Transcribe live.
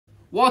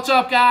What's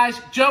up, guys?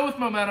 Joe with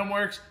Momentum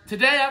Works.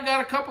 Today I've got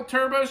a couple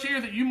turbos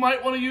here that you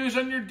might want to use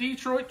on your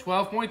Detroit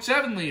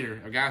 12.7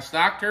 liter. I've got a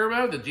stock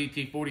turbo, the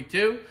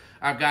GT42.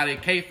 I've got a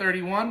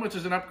K31, which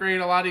is an upgrade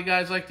a lot of you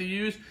guys like to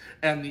use,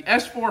 and the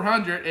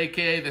S400,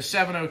 aka the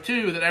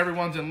 702 that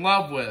everyone's in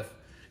love with.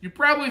 You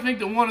probably think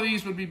that one of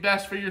these would be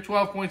best for your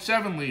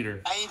 12.7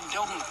 liter. I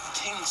don't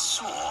think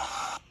so.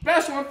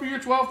 Best one for your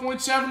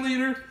 12.7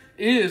 liter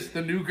is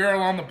the new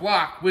girl on the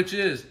block, which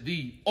is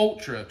the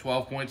Ultra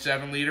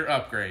 12.7 liter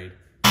upgrade.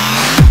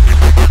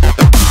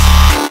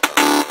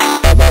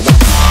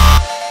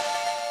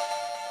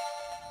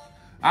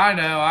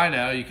 I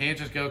know, you can't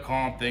just go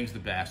calling things the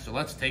best. So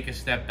let's take a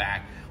step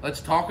back.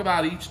 Let's talk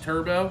about each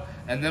turbo,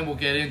 and then we'll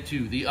get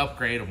into the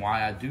upgrade and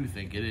why I do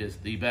think it is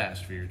the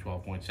best for your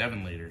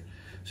 12.7 liter.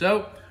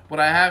 So what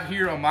I have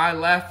here on my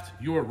left,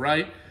 your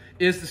right,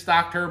 is the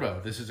stock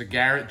turbo. This is a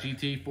Garrett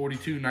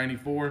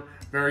GT4294,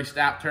 very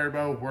stout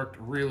turbo, worked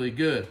really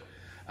good.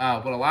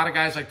 What a lot of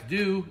guys like to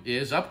do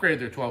is upgrade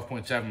their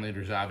 12.7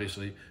 liters,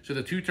 obviously. So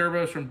the two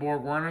turbos from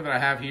BorgWarner that I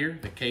have here,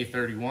 the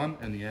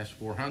K31 and the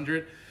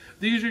S400,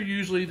 these are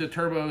usually the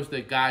turbos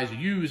that guys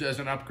use as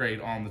an upgrade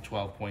on the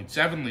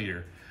 12.7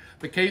 liter.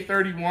 The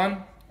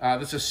K31,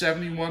 this is a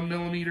 71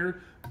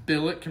 millimeter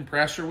billet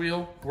compressor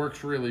wheel,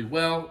 works really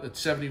well. It's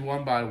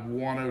 71 by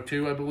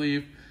 102, I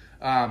believe.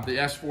 The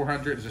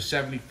S400 is a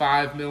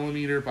 75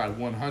 millimeter by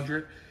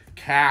 100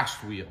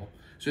 cast wheel.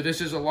 So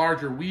this is a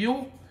larger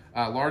wheel,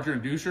 larger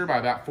inducer by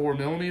about 4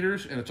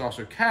 millimeters, and it's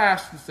also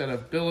cast instead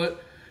of billet.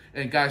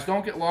 And guys,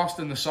 don't get lost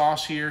in the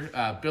sauce here.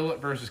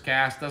 Billet versus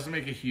cast doesn't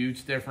make a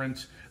huge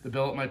difference. The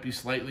billet might be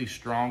slightly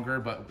stronger,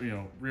 but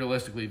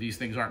realistically, these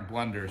things aren't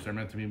blenders. They're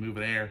meant to be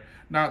moving air,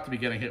 not to be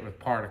getting hit with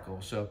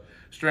particles. So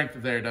strength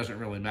of there doesn't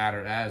really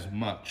matter as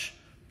much.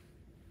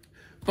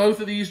 Both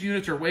of these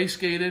units are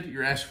wastegated.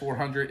 Your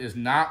S400 is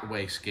not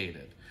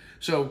wastegated.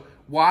 So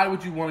why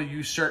would you want to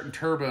use certain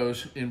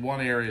turbos in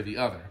one area or the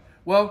other?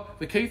 Well,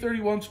 the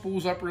K31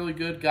 spools up really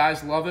good.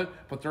 Guys love it,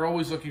 but they're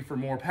always looking for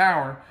more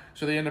power,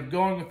 so they end up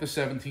going with the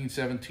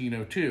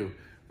 17-1702.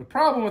 The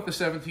problem with the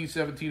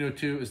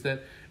 17-1702 is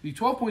that the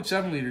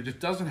 12.7 liter just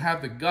doesn't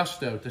have the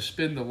gusto to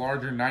spin the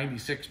larger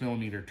 96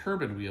 millimeter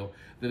turbine wheel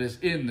that is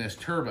in this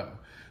turbo.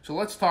 So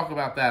let's talk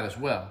about that as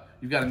well.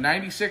 You've got a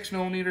 96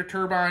 millimeter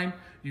turbine,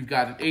 you've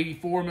got an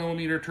 84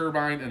 millimeter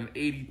turbine, and an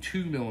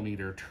 82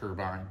 millimeter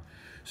turbine.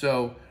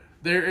 So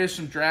there is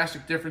some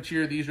drastic difference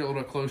here. These are a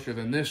little bit closer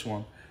than this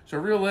one. So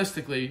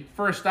realistically,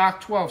 for a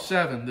stock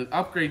 12.7, the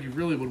upgrade you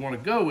really would want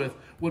to go with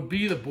would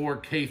be the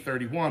Borg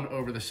K31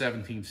 over the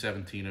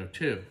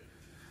 17-1702.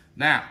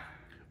 Now,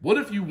 what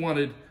if you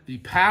wanted the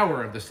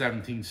power of the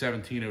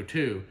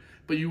 17-1702,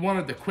 but you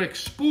wanted the quick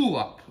spool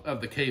up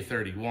of the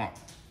K31?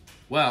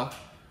 Well,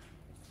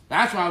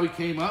 that's why we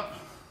came up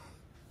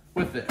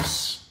with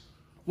this.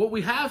 What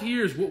we have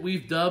here is what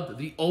we've dubbed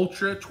the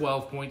Ultra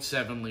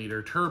 12.7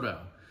 liter turbo.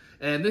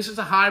 And this is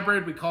a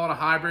hybrid. We call it a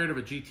hybrid of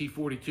a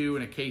GT42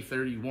 and a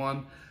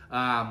K31.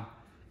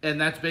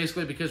 And that's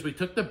basically because we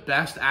took the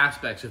best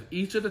aspects of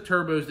each of the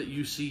turbos that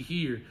you see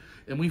here,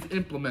 and we've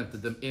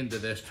implemented them into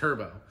this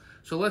turbo.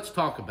 So let's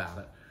talk about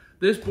it.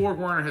 This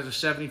BorgWarner has a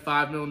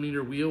 75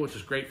 millimeter wheel, which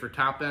is great for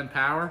top end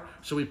power.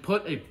 So we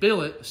put a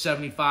billet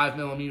 75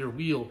 millimeter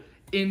wheel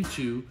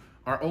into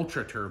our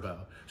Ultra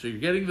turbo. So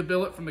you're getting the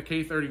billet from the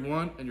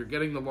K31 and you're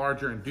getting the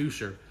larger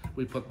inducer.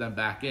 We put them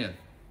back in.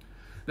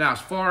 Now,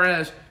 as far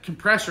as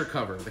compressor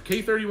cover, the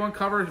K31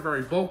 cover is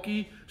very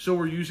bulky, so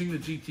we're using the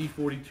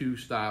GT42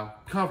 style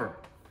cover.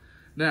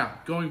 Now,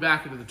 going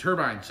back into the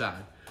turbine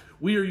side,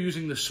 we are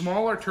using the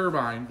smaller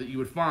turbine that you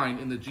would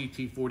find in the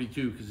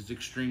GT42 because it's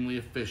extremely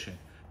efficient.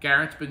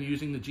 Garrett's been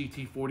using the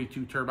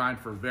GT42 turbine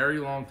for a very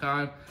long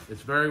time.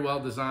 It's very well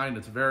designed.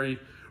 It's very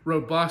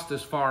robust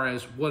as far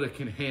as what it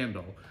can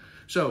handle.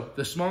 So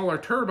the smaller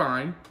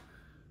turbine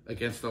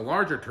against the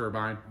larger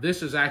turbine,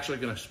 this is actually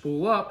going to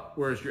spool up,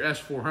 whereas your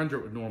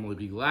S400 would normally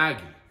be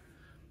laggy.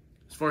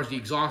 As far as the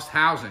exhaust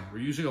housing, we're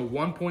using a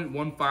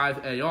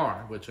 1.15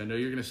 AR, which I know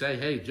you're going to say,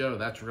 hey, Joe,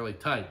 that's really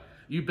tight.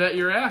 You bet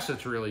your ass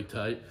it's really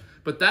tight,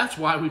 but that's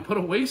why we put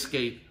a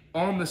wastegate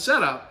on the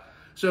setup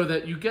so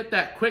that you get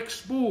that quick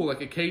spool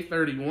like a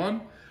K31,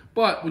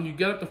 but when you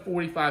get up to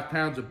 45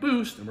 pounds of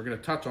boost, and we're going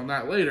to touch on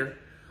that later,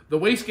 the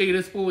wastegate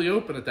is fully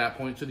open at that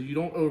point so that you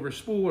don't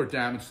overspool or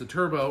damage the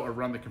turbo or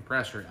run the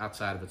compressor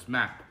outside of its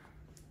map.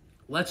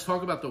 Let's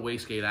talk about the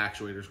wastegate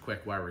actuators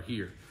quick while we're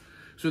here.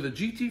 So the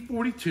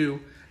GT42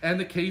 and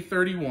the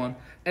K31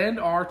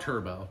 and our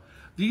turbo,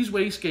 these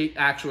wastegate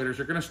actuators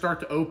are going to start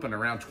to open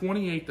around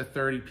 28 to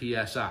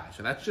 30 PSI.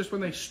 So that's just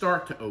when they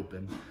start to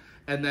open.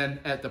 And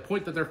then at the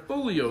point that they're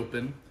fully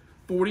open,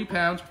 40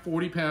 pounds,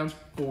 40 pounds,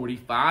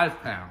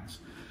 45 pounds.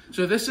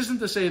 So this isn't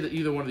to say that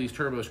either one of these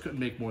turbos couldn't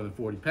make more than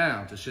 40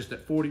 pounds. It's just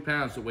at 40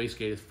 pounds, the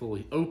wastegate is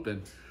fully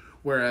open.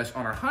 Whereas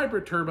on our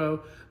hybrid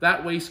turbo,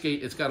 that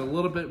wastegate, it's got a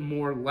little bit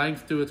more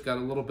length to it. It's got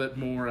a little bit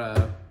more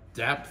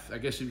depth, I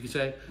guess you could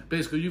say.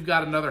 Basically, you've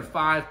got another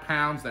 5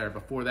 pounds there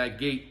before that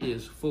gate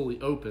is fully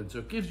open. So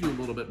it gives you a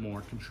little bit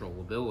more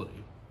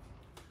controllability.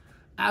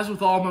 As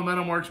with all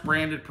Momentum Works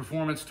branded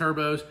performance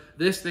turbos,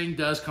 this thing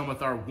does come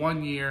with our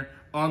 1-year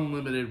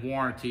unlimited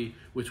warranty,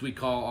 which we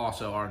call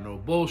also our no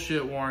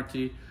bullshit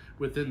warranty.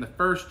 Within the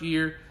first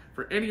year,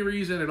 for any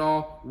reason at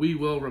all, we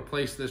will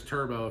replace this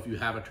turbo if you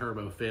have a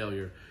turbo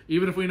failure.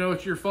 Even if we know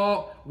it's your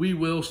fault, we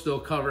will still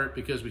cover it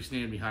because we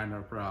stand behind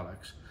our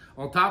products.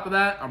 On top of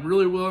that, I'm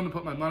really willing to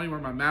put my money where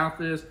my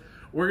mouth is.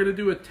 We're gonna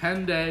do a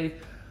 10-day,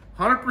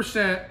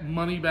 100%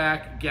 money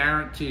back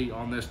guarantee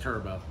on this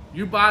turbo.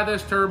 You buy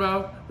this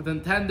turbo,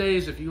 within 10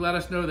 days, if you let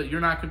us know that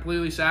you're not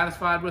completely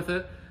satisfied with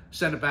it,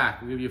 send it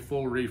back. We'll give you a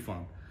full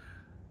refund.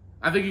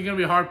 I think you're gonna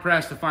be hard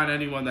pressed to find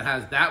anyone that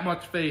has that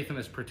much faith in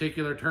this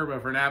particular turbo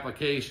for an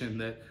application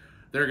that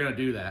they're gonna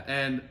do that.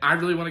 And I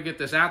really wanna get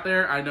this out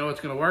there. I know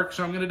it's gonna work,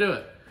 so I'm gonna do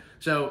it.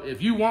 So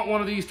if you want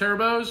one of these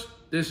turbos,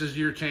 this is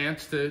your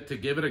chance to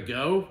give it a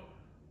go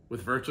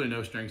with virtually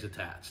no strings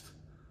attached.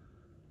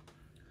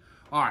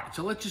 All right,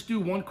 so let's just do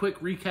one quick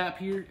recap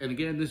here. And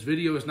again, this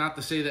video is not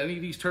to say that any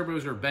of these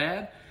turbos are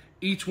bad.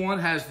 Each one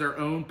has their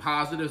own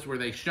positives where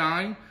they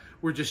shine.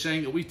 We're just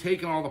saying that we've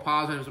taken all the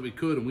positives that we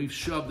could and we've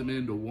shoved them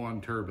into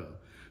one turbo.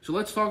 So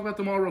let's talk about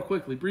them all real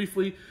quickly.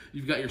 Briefly,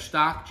 you've got your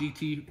stock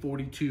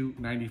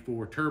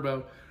GT4294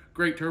 turbo.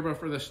 Great turbo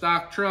for the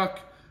stock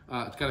truck.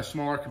 It's got a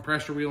smaller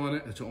compressor wheel in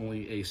it. It's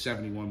only a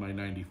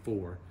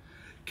 71x94.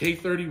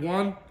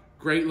 K31,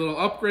 great little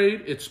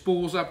upgrade. It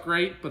spools up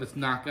great, but it's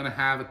not gonna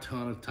have a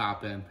ton of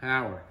top end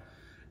power.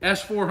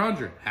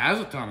 S400 has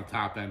a ton of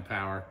top end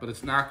power, but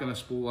it's not gonna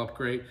spool up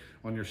great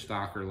on your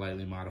stock or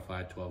lightly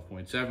modified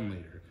 12.7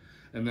 liter.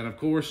 And then of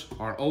course,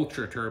 our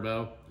Ultra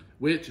Turbo,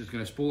 which is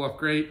gonna spool up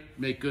great,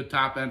 make good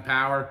top end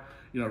power,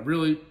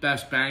 really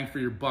best bang for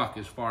your buck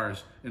as far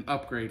as an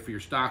upgrade for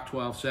your stock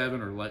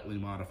 12.7 or lightly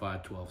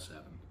modified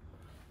 12.7.